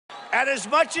And as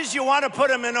much as you want to put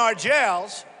them in our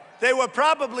jails, they were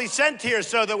probably sent here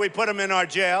so that we put them in our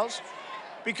jails.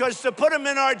 Because to put them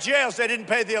in our jails, they didn't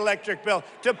pay the electric bill.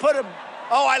 To put them,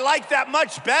 oh, I like that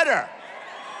much better.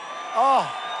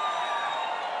 Oh.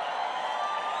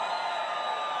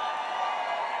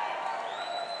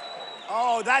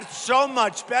 Oh, that's so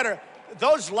much better.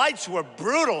 Those lights were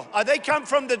brutal. They come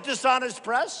from the dishonest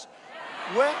press?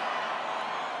 Where?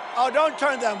 Oh, don't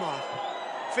turn them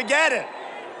off. Forget it.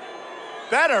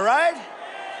 Better, right?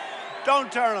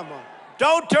 Don't turn them on.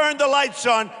 Don't turn the lights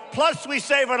on, plus we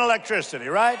save on electricity,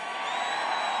 right?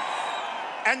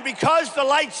 And because the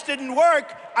lights didn't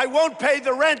work, I won't pay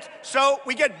the rent, so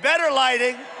we get better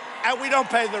lighting and we don't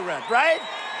pay the rent, right?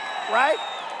 Right?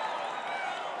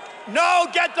 No,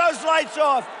 get those lights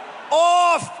off.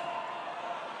 Off!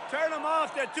 Turn them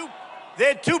off,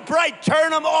 they're too bright,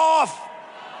 turn them off.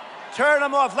 Turn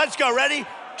them off, let's go, ready?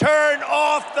 Turn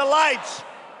off the lights.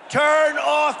 Turn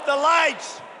off the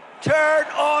lights. Turn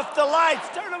off the lights.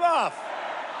 Turn them off.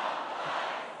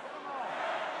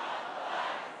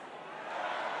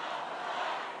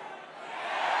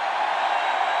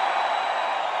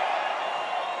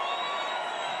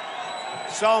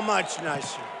 So much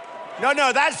nicer.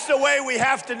 No, that's the way we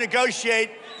have to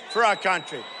negotiate for our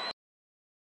country.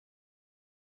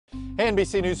 Hey,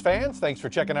 NBC News fans, thanks for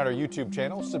checking out our YouTube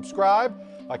channel. Subscribe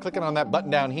by clicking on that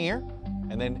button down here,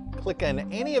 and then click on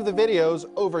any of the videos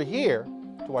over here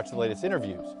to watch the latest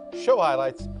interviews, show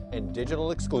highlights, and digital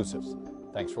exclusives.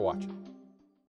 Thanks for watching.